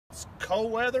It's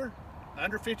cold weather,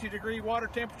 under 50-degree water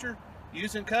temperature,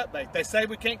 using cut bait. They say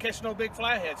we can't catch no big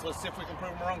flatheads. Let's see if we can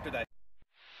prove them wrong today.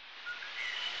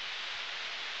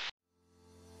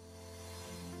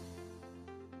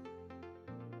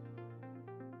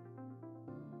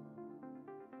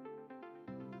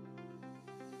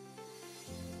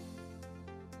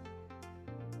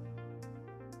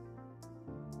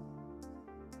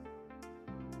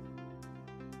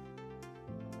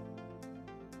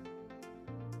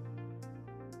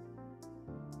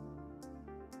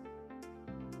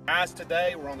 Guys,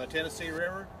 today we're on the Tennessee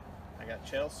River. I got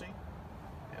Chelsea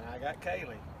and I got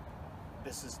Caley.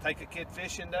 This is Take a Kid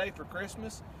Fishing Day for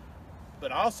Christmas.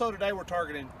 But also today we're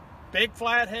targeting big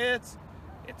flatheads.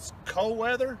 It's cold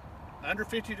weather, under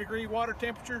 50-degree water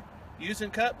temperature,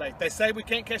 using cut bait. They say we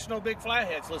can't catch no big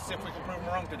flatheads. Let's see if we can prove them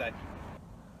wrong today.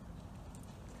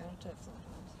 Kind of tough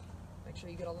sometimes. Make sure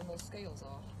you get all them little scales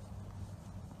off.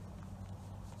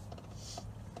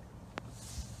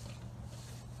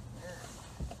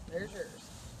 There's yours.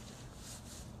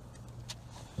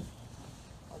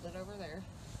 Hold it over there.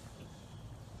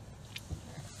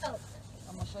 Oh.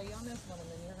 I'm going to show you on this one, and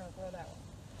then you're going to throw that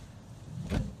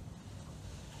one.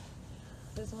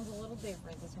 This one's a little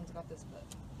different. This one's got this button.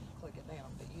 Click it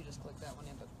down, but you just click that one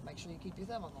in, but make sure you keep your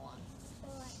thumb on the line. So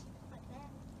like that?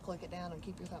 Click it down and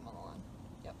keep your thumb on the line.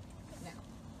 Yep. Now,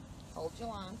 hold your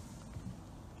line.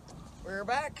 We're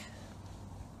back.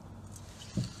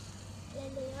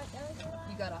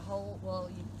 You gotta hold, well,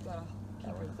 you gotta keep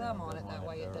your thumb on it, that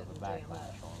way it doesn't jam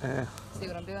up. See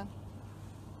what I'm doing?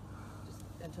 Just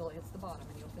until it hits the bottom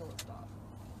and you'll feel it stop.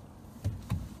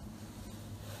 And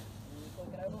you flip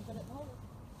it over and put it in the hole.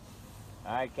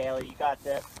 Alright, Caley, you got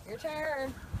this. Your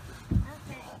turn.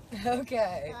 Okay.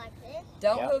 Okay. Like this?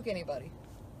 Don't Yep. hook anybody.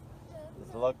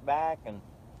 Just look back and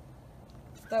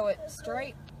Throw it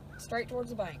straight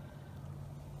towards the bank.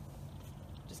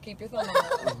 Just keep your thumb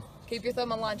on it. Keep your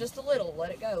thumb on line just a little.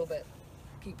 Let it go, but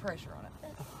keep pressure on it.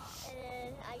 And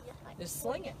then I just like Just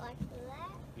sling it. like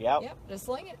that. yep. Yep, just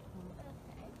sling it.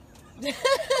 Okay.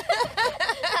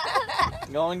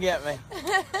 Go and get me.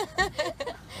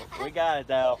 We got it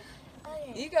though.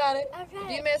 Okay. You got it. Okay.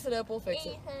 If you mess it up, we'll fix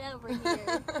it. Ethan over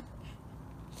here.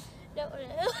 No.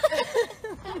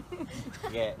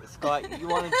 Yeah, Scott, you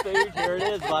wanted food? Here it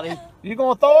is, buddy. You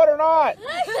gonna throw it or not?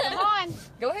 Come on.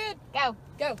 Go ahead. Go.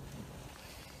 Go.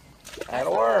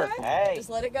 That'll work. All right. Hey, Just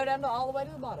let it go down to all the way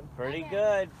to the bottom. pretty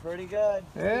good, pretty good.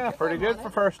 Yeah, pretty good for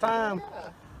first time. Yeah.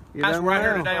 You guys, we're out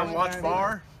here today on Watch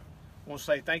Bar. I want to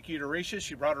say thank you to Reesah.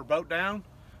 She brought her boat down.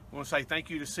 I want to say thank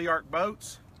you to Sea Arc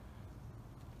Boats.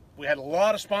 We had a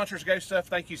lot of sponsors gave stuff.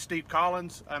 Thank you, Steve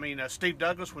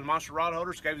Douglas with Monster Rod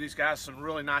Holders gave these guys some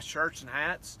really nice shirts and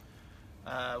hats.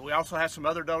 We also had some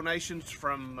other donations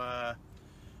from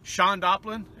Sean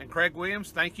Doplin and Craig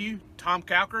Williams. Thank you. Tom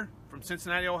Cowker from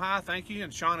Cincinnati, Ohio. Thank you.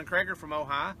 And Sean and Craig are from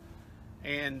Ohio.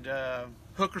 And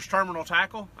Hooker's Terminal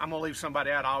Tackle. I'm going to leave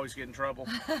somebody out. I always get in trouble.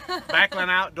 Backland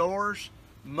Outdoors.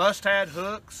 Must-Had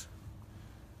Hooks.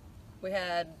 We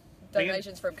had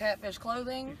donations from Catfish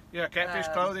Clothing. Yeah, Catfish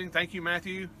Clothing. Thank you,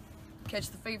 Matthew.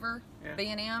 Catch the Fever. Yeah.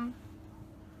 B&M.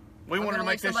 We wanted to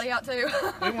make this. Somebody out too.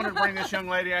 We wanted to bring this young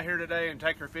lady out here today and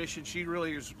take her fishing. She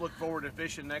really is looking forward to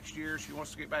fishing next year. She wants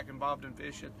to get back involved in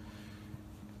fishing.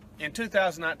 In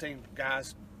 2019,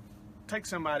 guys, take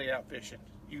somebody out fishing.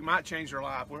 You might change their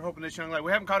life. We're hoping this young lady.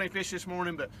 We haven't caught any fish this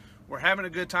morning, but we're having a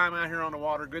good time out here on the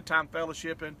water. Good time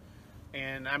fellowshipping.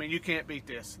 And I mean, you can't beat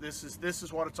this. This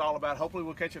is what it's all about. Hopefully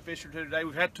we'll catch a fish or two today.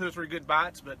 We've had 2 or 3 good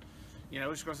bites, but you know,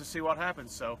 we're just going to see what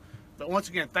happens. So, but once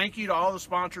again, thank you to all the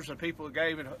sponsors and people who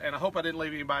gave, and I hope I didn't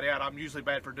leave anybody out. I'm usually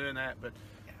bad for doing that, but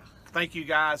thank you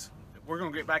guys. We're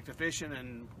going to get back to fishing,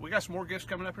 and we got some more gifts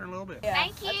coming up here in a little bit. Yeah,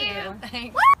 Thank that's a you. good one.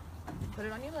 Thanks. Put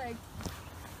it on your leg.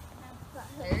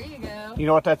 There you go. You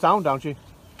know what that's on, don't you?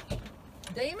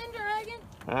 Demon Dragon?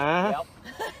 Yep.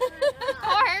 Of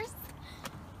course.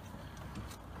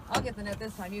 I'll get the net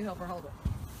this time. You help her hold it.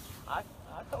 I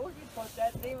told you to put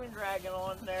that demon dragon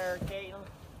on there, Caitlin.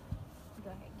 Go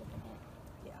ahead. Get the net.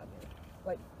 Yeah, I'll get it.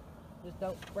 Wait. Just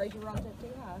don't raise your rod tip too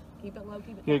high. Keep it low.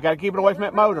 Keep it. You got to keep it away from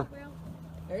that motor.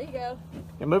 There you go.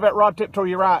 And move that rod tip to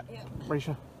your right, Yeah.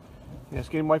 Reesah. Yes,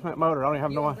 get him away from that motor. I don't even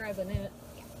have You no can way. grab the net.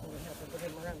 And help her put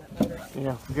him around that motor.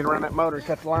 Yeah, get around that motor and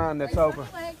cut the line that's Raise it on open.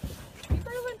 your leg. Keep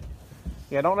moving.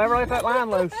 Yeah, don't ever let that line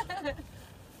loose.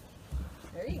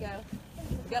 There you go.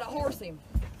 You gotta horse him.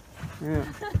 Yeah.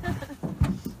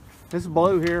 This is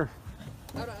blue here.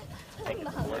 Hold on. Take it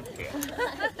to look here.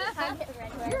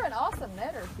 You're an awesome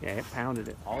netter. Yeah, it pounded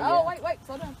it. Oh, wait.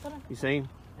 Slow down. You see him?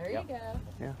 There Yep. you go.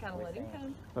 Yeah. Kind of let him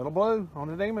come. Little blue on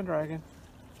the demon dragon.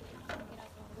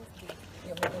 You want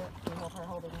me to do it? You want her her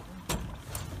holding it.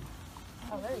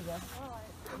 Oh, there you go.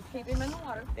 Just keep him in the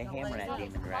water. They Don't hammer let that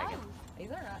him demon dragon. He's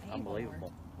all right. He ain't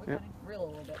Unbelievable. going nowhere. We got him reel a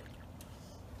little bit.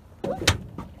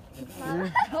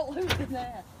 Don't loosen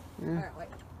that. Yeah. All right, wait.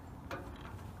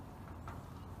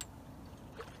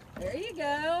 There you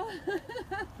go.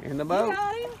 In the You boat.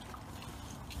 got him.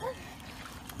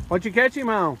 What'd you catch him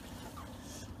on?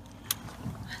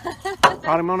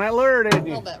 Caught him on that lure, didn't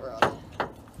you? Hold that rod.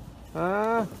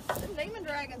 Them demon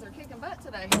dragons are kicking butt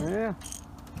today. Yeah.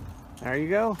 There you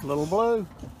go, little blue.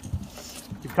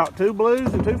 You caught 2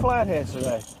 blues and 2 flatheads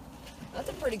today. That's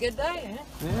a pretty good day, ain't it?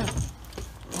 Yeah.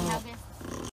 Now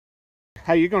this.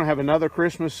 Hey, you're gonna have another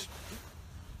Christmas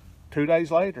 2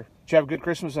 days later. Did you have a good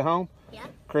Christmas at home? Yeah.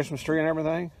 Christmas tree and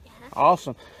everything? Yeah.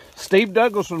 Awesome. Steve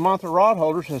Douglas with Monster Rod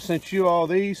Holders has sent you all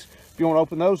these. If you want to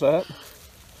open those up. So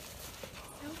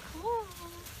cool.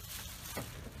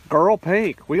 Girl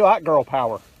pink. We like girl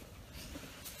power.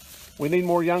 We need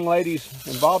more young ladies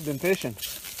involved in fishing.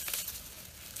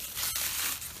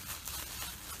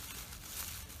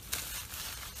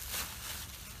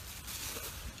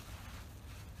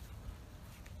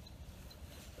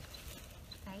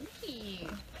 Thank you.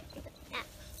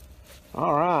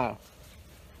 All right.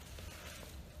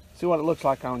 See what it looks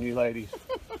like on you ladies.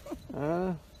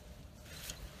 Look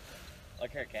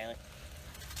here, Caley.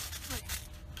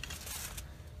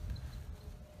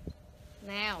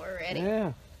 Now we're ready.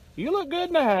 Yeah. You look good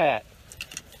in the hat.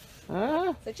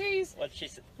 Huh? The cheese. What's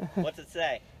it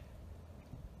say?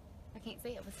 I can't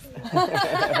see it.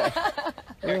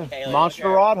 Yeah. Caley, Monster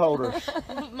look Rod Holders.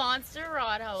 Monster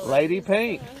rod holder. Lady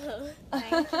Pink.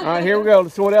 Thank you. All right, here we go.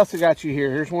 So what else I got you here?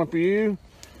 Here's one for you.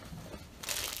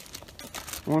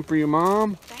 One for your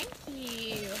mom. Thank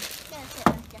you.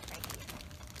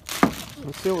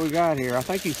 Let's see what we got here. I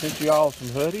think he sent you all some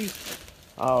hoodies.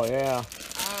 Oh, yeah.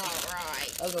 All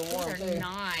right. Those are warm, These are too.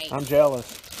 nice. I'm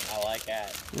jealous. I like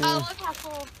that. Yeah. Oh, look how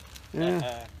cool.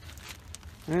 Yeah.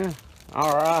 Yeah.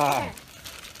 All right.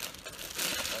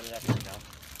 What did that mean, no?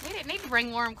 We didn't need to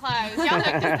bring warm clothes. Y'all hooked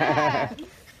us up.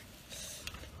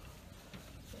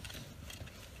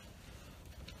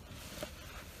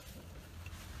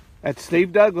 That's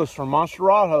Steve Douglas from Monster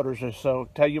Rod Holders. So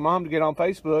tell your mom to get on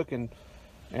Facebook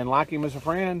and like him as a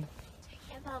friend.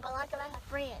 Yeah, Bob, I like him as a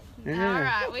friend. Yeah. All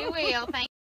right, we will. Thank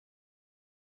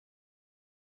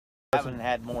I haven't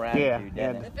had more attitude,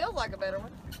 Yeah, did It feels like a better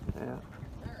one. Yeah. All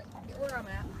right, get where I'm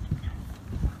at.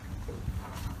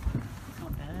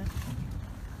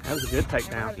 That was a good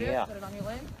Remember how takedown. to do it? Yeah. Put it on your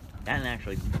leg. That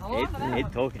actually, Hold on to that it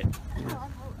one. took it.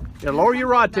 Yeah, lower your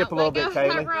rod tip a Let little go bit, of my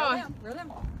Caley. rod. Reel down. Reel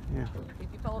down. Yeah.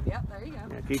 Keep your pole. Yep, there you go.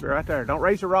 Yeah, keep it right there. Don't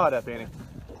raise your rod up any.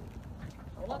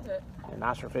 Hold on to it. Yeah,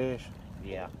 nicer fish.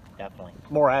 Yeah, definitely.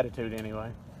 More attitude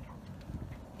anyway.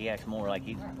 He acts more like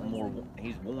he's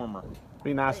warmer.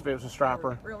 Be nice if it was a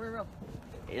striper. Real.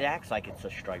 It acts like it's a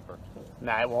striper.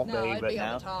 Nah, it won't No, be, it'd but be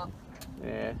on no. the top.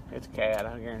 yeah, it's a cat,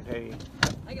 I guarantee you.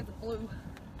 I get the blue.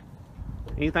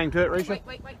 Anything to it, Reesah?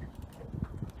 Wait.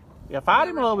 Yeah, fight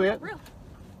him a little bit. Real.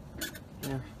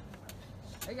 Yeah.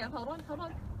 There you go. Hold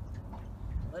on.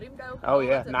 Let him go. Oh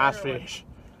yeah, that's a nice better one. fish.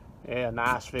 Yeah,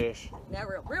 nice fish. Now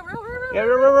real. Yeah,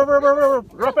 real.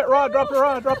 Drop that rod, drop your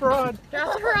rod, drop your rod.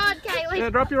 Drop the rod, Caley. Yeah,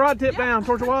 drop your rod tip down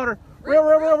towards the water. Real.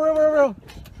 Okay.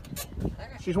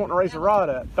 She's wanting to raise the rod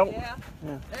up. Don't. Yeah.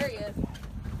 Yeah. There he is.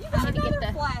 You I got need to get another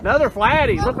the- flat. Another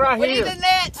flatty. Look right We need here. the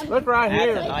net. Look right That's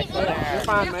here. a nice You're one.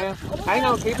 fine, man. Hang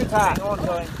on, keep it tight. Hang on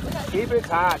to him. Keep it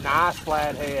tight. Nice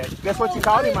flathead. Guess what you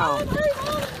caught him on?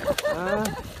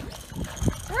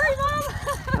 Hurry,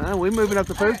 Mom. We're moving up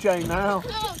the food chain now.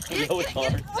 Oh, You know it's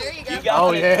hard. There you go. You got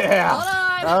Oh it. yeah. Hold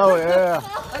on. Oh yeah.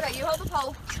 Okay, you hold the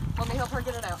pole. Let me help her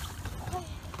get it out.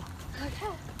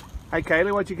 Hey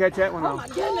Caley, what you catch that one Oh on? my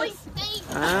holy goodness.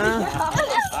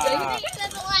 steak.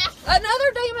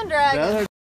 Another demon dragon. Another-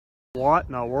 What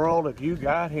in the world have you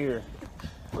got here?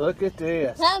 Look at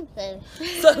this. Something.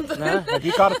 Huh? Have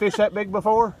you caught a fish that big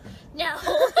before? No.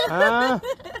 Huh?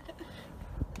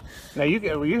 Now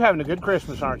you having a good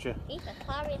Christmas, aren't you? He's the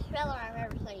slimiest feller I've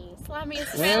ever seen.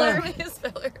 Slimiest Yeah.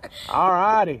 feller. All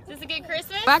righty. Is this a good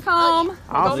Christmas? Back home.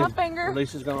 I'll Hold my see. finger.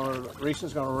 Reesah's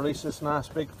gonna release this nice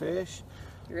big fish.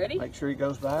 You ready? Make sure he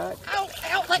goes back. Ow,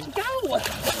 let go.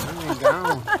 He ain't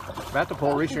gone. About to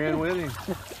pull Reesah in with him.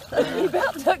 He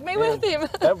about took me with him.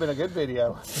 That would've been a good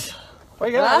video.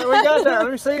 We got there.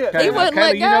 Let me see it. He wouldn't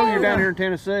let Caley, you know go. you're down here in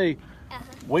Tennessee.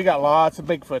 We got lots of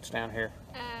Bigfoots down here.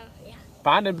 Yeah.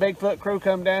 Finding Bigfoot crew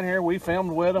come down here. We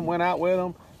filmed with them, went out with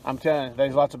them. I'm telling you,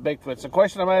 there's lots of Bigfoots. The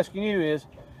question I'm asking you is,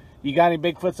 you got any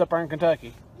Bigfoots up there in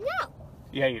Kentucky? No.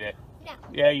 Yeah, you do. No.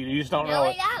 Yeah, you do. You just don't know No,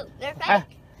 it. we don't. They're Ah,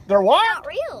 fake. they're They're what? not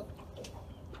real.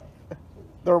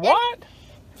 They're what?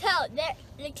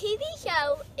 The TV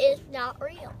show is not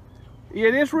real. Yeah,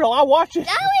 it is real. I watch it.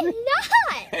 No, it's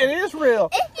not. It is real.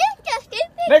 It's just a stupid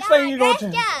Next guy thing you're going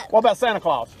to. dressed up. What about Santa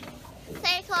Claus?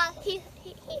 Santa Claus, he's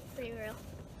pretty real.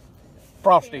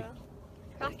 Frosty,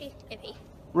 Frosty's iffy.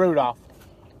 Rudolph.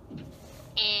 And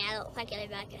I don't think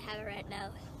anybody can have a red nose.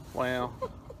 Well,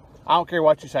 I don't care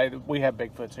what you say. We have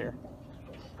Bigfoots here.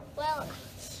 Well,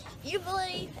 you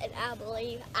believe and I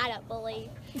believe. I don't believe.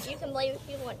 You can believe if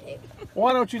you want to.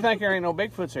 Why don't you think there ain't no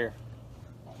Bigfoots here?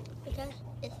 Because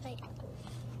it's fake.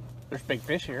 There's big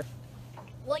fish here.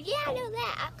 Well, yeah, I know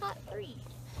that. I caught 3.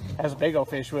 That's a big old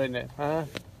fish, wouldn't it? Huh?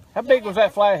 How big was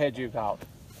that flathead you caught?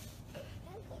 That's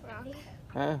wrong.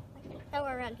 Huh?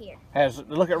 Somewhere around here.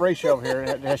 Look at Reesah over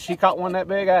here. Has she caught one that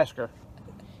big? Ask her.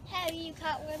 Have you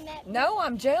caught one that? No,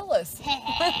 I'm jealous.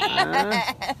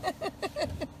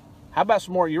 How about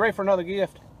some more? You ready for another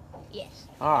gift? Yes.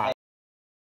 All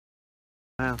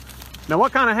right. Now,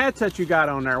 what kind of headset you got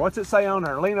on there? What's it say on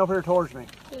there? Lean over here towards me.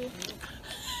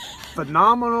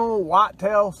 Phenomenal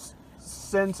Whitetail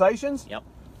Sensations? Yep,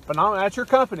 Phenomenal. That's your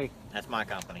company. that's my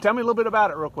company. Tell me a little bit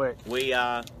about it real quick.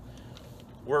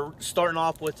 We're starting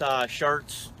off with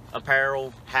shirts,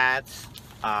 apparel, hats,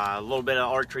 a little bit of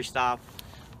archery stuff,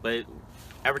 but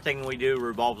everything we do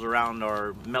revolves around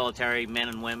our military men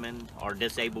and women, our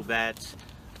disabled vets,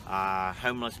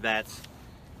 homeless vets,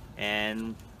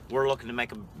 and we're looking to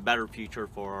make a better future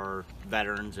for our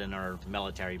veterans and our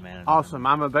military men and Awesome.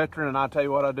 women. I'm a veteran, and I tell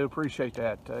you what, I do appreciate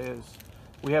that.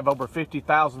 We have over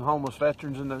 50,000 homeless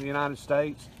veterans in the United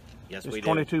States. Yes, There's we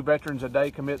 22 veterans a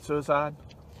day commit suicide.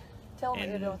 Tell them what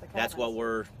you're And doing with the that's what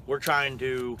cabins. we're trying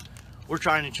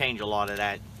to change a lot of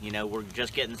that. You know, we're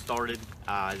just getting started.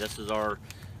 This is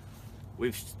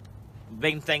we've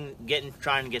been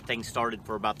trying to get things started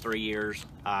for about 3 years.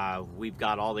 We've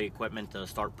got all the equipment to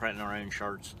start printing our own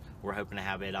shirts. We're hoping to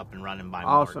have it up and running by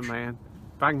Awesome, March. man.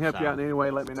 If I can help you out in any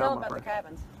way, let me know, Tell them my about the friend.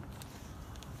 cabins.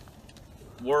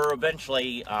 We're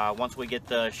eventually, once we get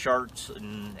the shirts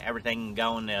and everything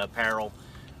going, the apparel,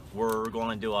 we're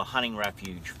going to do a hunting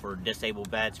refuge for disabled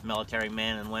vets, military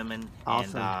men and women,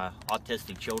 Awesome. and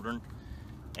autistic children.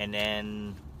 And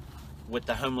then with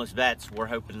the homeless vets, we're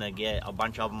hoping to get a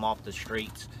bunch of them off the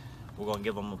streets. We're going to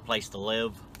give them a place to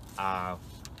live. We're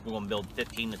going to build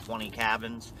 15 to 20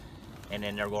 cabins, and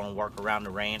then they're going to work around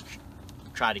the ranch,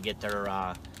 try to get their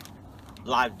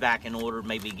lives back in order,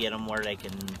 maybe get them where they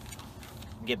can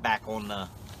get back on the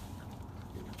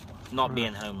not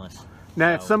being homeless.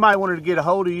 Now, if somebody wanted to get a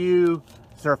hold of you,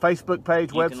 is there a Facebook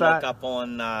page, You website? can look up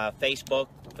on Facebook,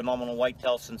 Phenomenal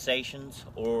Whitetail Sensations,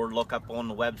 or look up on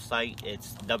the website.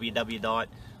 It's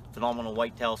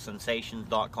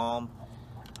www.phenomenalwhitetailsensations.com.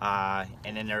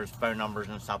 And then there's phone numbers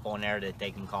and stuff on there that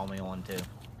they can call me on too.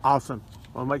 Awesome.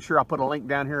 Well, make sure I put a link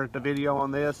down here at the video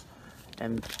on this.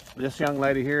 And this young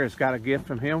lady here has got a gift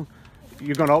from him.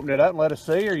 You're going to open it up and let us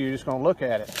see, or you're just going to look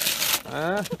at it?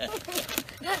 Huh?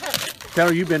 Tell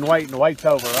her you've been waiting. The wait's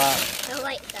over, right? No,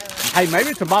 wait, so. Hey, maybe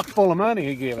it's a box full of money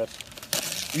he gave us.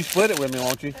 You split it with me,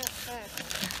 won't you?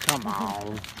 Come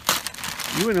on.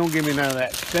 You ain't gonna give me none of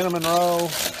that cinnamon roll.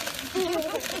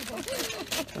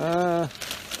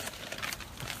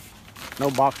 No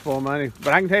box full of money.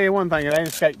 But I can tell you one thing, it ain't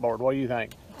a skateboard. What do you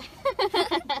think?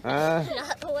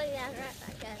 Not the way that right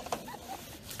back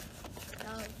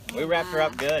up. We wrapped her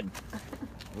up good.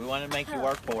 We want to make you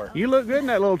work for it. You look good in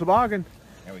that little toboggan.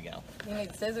 There we go. You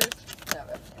need scissors? No.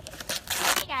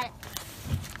 I got it.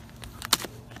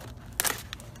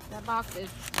 That box is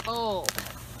full.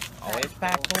 Oh, it's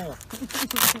packed full.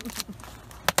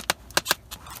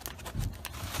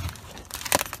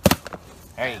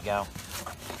 There you go.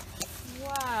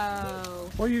 Wow.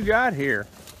 What do you got here?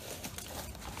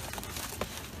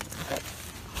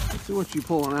 Let's see what you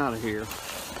pulling out of here.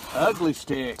 Ugly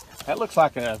stick. That looks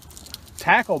like a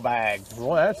tackle bag.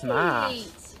 Boy, that's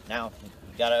nice. Now, you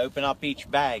got to open up each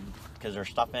bag because there's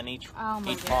stuff in each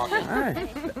pocket. Hey,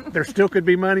 there still could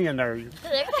be money in there, There's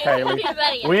Caley.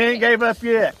 everybody. We ain't gave up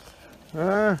yet.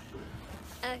 Okay,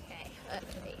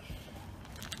 let's see.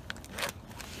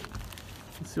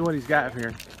 Let's see what he's got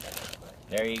here.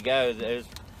 There you go. Those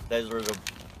are the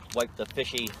wipe the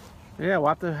fishy Yeah,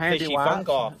 wipe the handy Fishy wipes. funk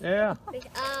off. Yeah,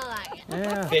 Oh,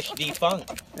 yeah, fish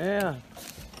defunct. yeah.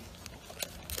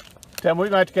 Tell me, we're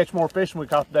going to have to catch more fish than we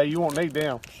caught today. You won't need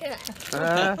them.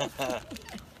 I got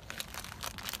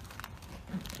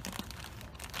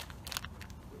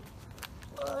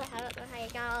Well, I don't know how you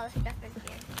got all this stuff in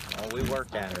here. Oh, we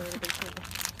worked at it.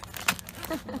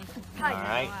 Probably All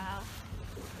right. Wow.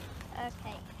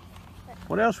 Okay.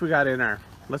 What else we got in there?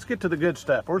 Let's get to the good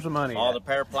stuff. Where's the money All at? the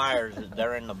pair of pliers,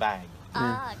 they're in the bag.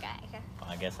 Oh, okay.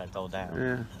 I guess I told that.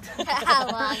 Yeah. How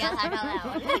long I got that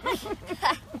one?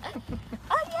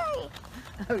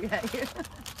 Okay. Okay.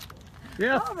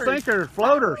 Yeah, Bobbers. sinker,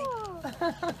 floaters.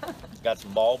 Got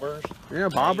some bobbers. Yeah,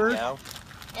 bobbers.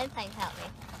 Them things help me.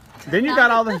 Then you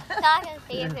got all the. So I can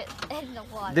see if it's in the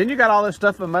water. Then you got all this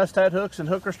stuff with must-head hooks and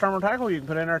hookers terminal tackle you can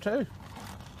put in there too.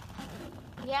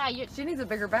 Yeah, she needs a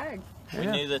bigger bag. We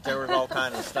Yeah. knew that there was all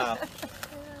kinds of stuff.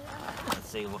 Let's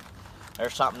see,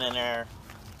 there's something in there.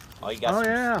 Oh, you got Oh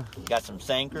some, yeah. you got some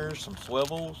sinkers, some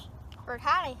swivels. For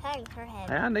tiny things for him.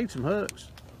 Hey, I need some hooks.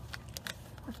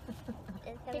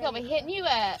 It's He gonna be hitting you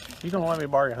up. You gonna let me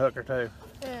borrow your hook or two?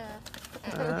 Yeah.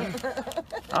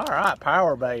 All right,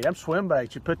 power bait. Them swim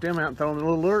baits. You put them out and throw them in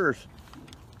little lures.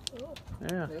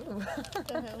 Yeah.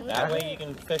 That way you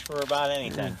can fish for about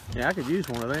anything. Yeah, I could use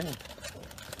one of them.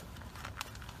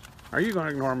 Are you gonna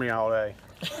ignore me all day?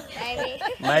 Maybe.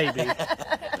 Maybe.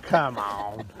 Come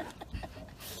on.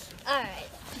 Alright.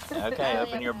 Okay,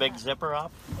 open your big zipper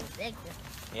up. Big.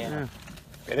 Yeah.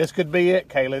 Yeah, this could be it,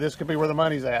 Caley. This could be where the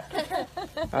money's at.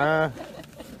 No.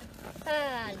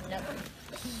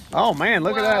 Oh man,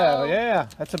 look at Whoa. that. Yeah,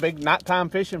 that's a big nighttime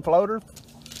fishing floater.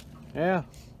 Yeah.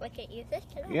 We could use this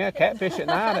today. Yeah, catfish at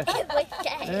night. Every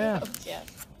day. Yeah. Yeah.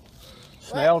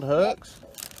 Snelled hooks.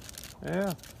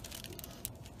 Yeah.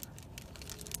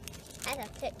 That's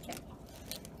a picture.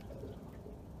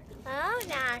 Oh,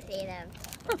 now I see them.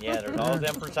 Yeah, there's all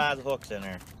different size hooks in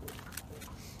there.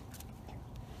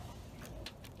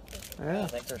 Yeah. I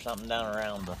think there's something down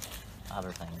around the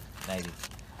other thing, maybe.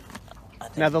 I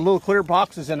think, Now the little clear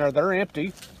boxes in there, they're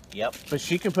empty, yep. but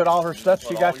she can put all her stuff she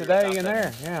Put got all your today stuff in in.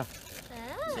 there. Yeah.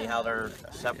 See how they're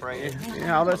separated?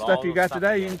 Yeah, all that Put stuff you the got stuff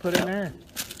today, you can put in there.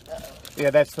 Yeah,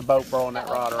 that's the boat blowing that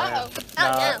rod around.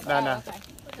 No.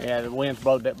 Yeah, the wind's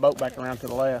blowed that boat back around to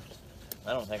the left.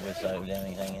 I don't think we sewed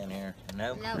anything in here.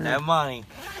 Nope. No. No money.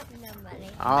 No money.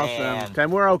 Awesome. Man.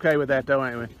 Then we're okay with that though,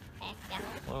 ain't we? Heck no.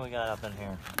 What do we got up in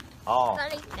here? Oh,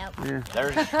 Money? Nope. Yeah.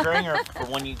 there's a stringer for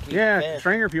when you keep Yeah, fish.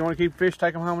 stringer, if you want to keep fish,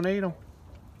 take them home and eat them.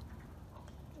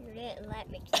 You didn't let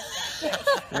me keep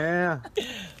that. Yeah.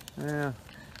 Yeah.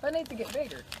 That needs to get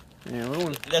bigger. Yeah, we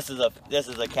want This is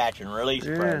a catch and release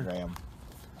Yeah. program.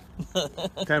 to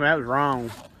tell me that was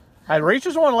wrong. Hey, Reesah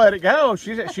just want to let it go.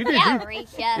 She did Yeah, you.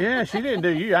 Reesah. Yeah, she didn't do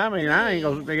you. I mean, I ain't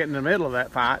gonna get in the middle of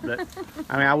that fight, but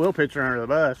I mean, I will pitch her under the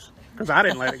bus because I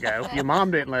didn't let it go. Your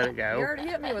mom didn't let it You go. already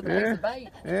hit me with a Yeah. piece of bait.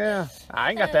 Yeah, I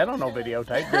ain't got that on no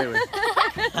videotape, do we?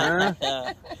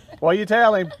 Huh? What you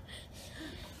tell him?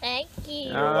 Thank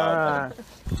you. All right.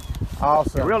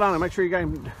 Awesome. Reel down and make sure you got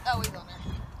him. Oh, he's on there.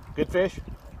 Good fish.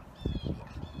 All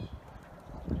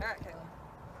right, Caley.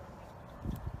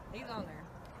 He's on there.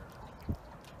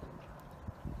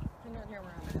 Hang on here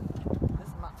where I'm at. This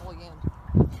is my fully in.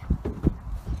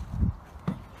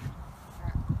 All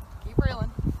right, keep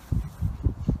reeling.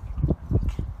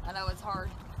 I know it's hard.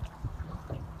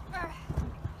 All right,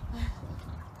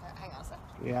 hang on a second.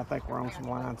 Yeah, I think we're on some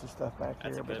lines and stuff back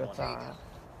That's here, a but good that's one. all right.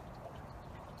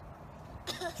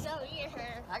 So you're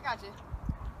her. I got you.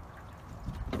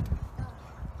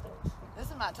 This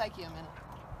one might take you a minute.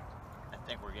 I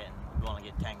think we're going to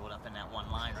get tangled up in that one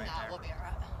line right No, there. we'll be all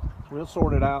right. We'll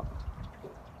sort it out.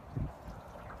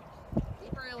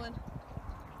 Keep reeling.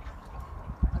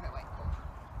 Okay, wait.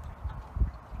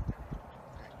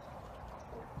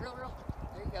 Reel, reel.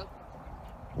 There you go.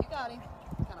 You got him.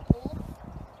 Kind of pull,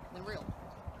 then reel.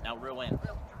 Now reel in.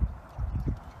 Reel.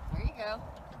 There you go.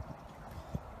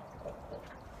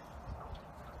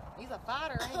 He's a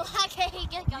fighter, ain't he? Why can't he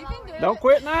just come You can over do here? Don't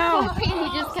quit now. He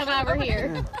just come over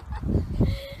here.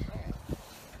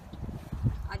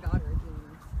 I got her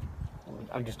again.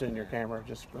 I'm just doing your camera,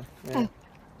 just yeah.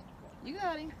 You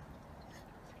got him.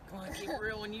 Come on, keep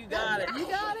reeling. You got it. You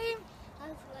got him.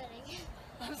 I'm sweating.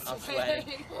 I'm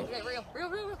sweating. Okay, reel, reel,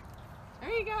 reel, reel.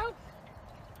 There you go.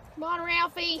 Come on,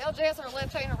 Ralphie. Tell Jess our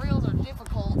left-handed reels are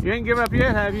difficult. You ain't give up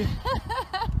yet, have you?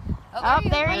 Oh,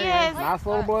 there he is. Nice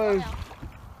little blue. All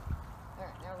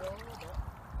right, now reel a little bit. Keep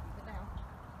it down.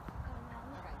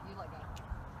 Okay, you let go.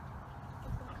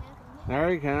 There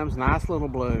he comes. Nice little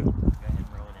blue. Go ahead and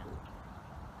reel it in.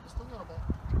 Just a little bit.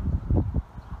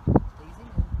 Easy in.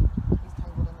 He's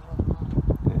tangled in the other line.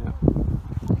 Yeah.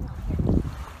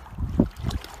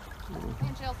 Me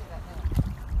and Chelsea that now.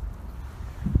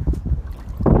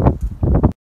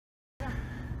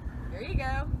 There you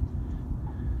go.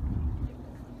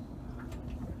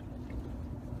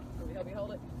 Can we help you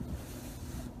hold it?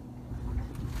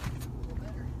 A little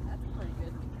better. That's pretty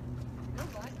good.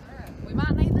 Feels like. All right. We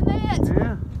might need the net. Yeah. All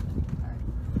right.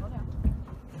 Slow down.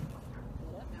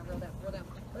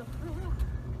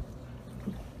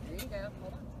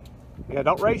 Yeah,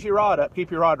 don't raise your rod up.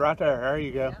 Keep your rod right there. There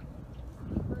you go.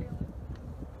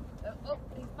 Oh,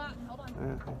 he's fighting. Hold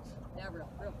on. Now reel.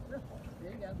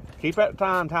 There you go. Keep that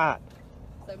time tight.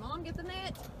 So, Mom, get the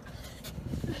net.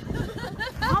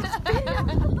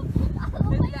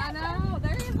 I know.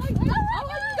 There he is. Look. Oh, you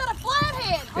got a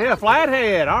flathead. Yeah,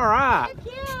 flathead. All right.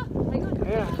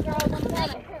 Yeah.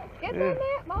 Get the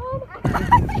net, Mom.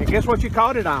 And guess what you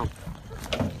caught it on?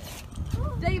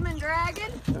 Demon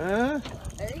dragon. Uh,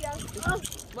 There you go.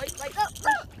 Wait.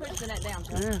 Push the net down,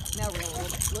 Chuck. Yeah. Now reel a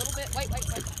little bit.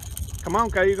 Wait. come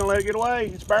on, Kay. You gonna let it get away?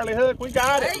 It's barely hooked. We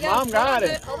got There it. you go. Mom got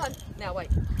it. Hold on. Now wait.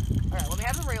 All right, let me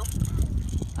have the reel.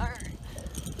 All right.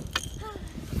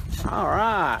 All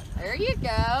right. There you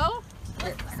go.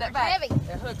 Here, step back. Heavy.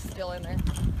 The hook's still in there.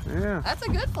 Yeah. That's a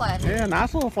good flathead. Yeah,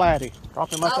 nice little flatty.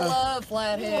 Drop him up I there. love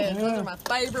flatheads. Those are my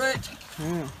favorite.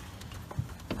 Yeah.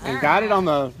 And got it on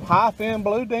the high fin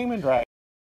blue demon dragon.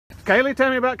 Kaylee, tell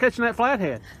me about catching that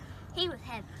flathead. He was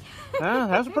heavy.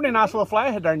 That's a pretty nice little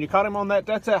flathead there. And you caught him on that,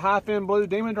 that's that high fin blue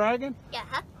demon dragon? Yeah.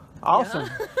 Awesome.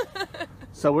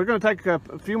 So we're going to take a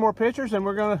few more pictures and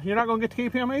you're not going to get to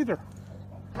keep him either.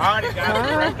 Alrighty guys,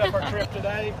 we wrapped up our trip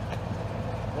today.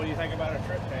 What do you think about our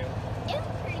trip, Caley? It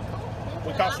was pretty cool.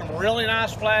 We caught some really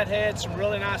nice flatheads, some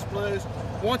really nice blues.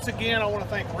 Once again, I want to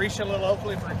thank Reesah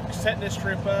Little-Oakley for setting this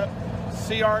trip up.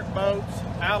 Sea Arc Boats,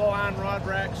 Out of Line Rod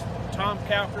Racks, Tom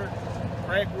Cowker,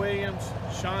 Greg Williams,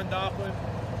 Sean Doplin,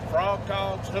 Frog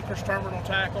Dogs, Hooker's Terminal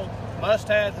Tackle,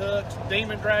 Mustad Hooks,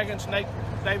 Demon Dragons, Nate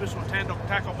Davis with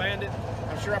Tackle Bandit.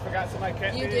 I'm sure I forgot somebody.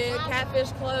 Catfish. You did.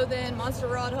 Catfish Clothing, Monster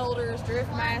Rod Holders,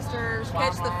 Drift Masters,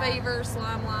 Slime Catch the Line. Fever,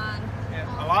 Slime Line.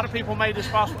 Yeah, a lot of people made this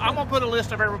possible. I'm going to put a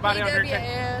list of everybody on here.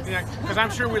 PWS. Yeah, because I'm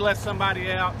sure we left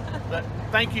somebody out. But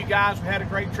thank you guys. We had a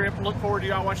great trip. Look forward to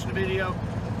y'all watching the video.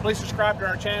 Please subscribe to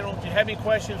our channel. If you have any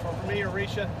questions for me or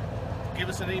Reesah, give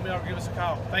us an email or give us a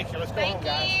call. Thank you. Let's go home,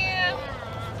 guys. Thank you.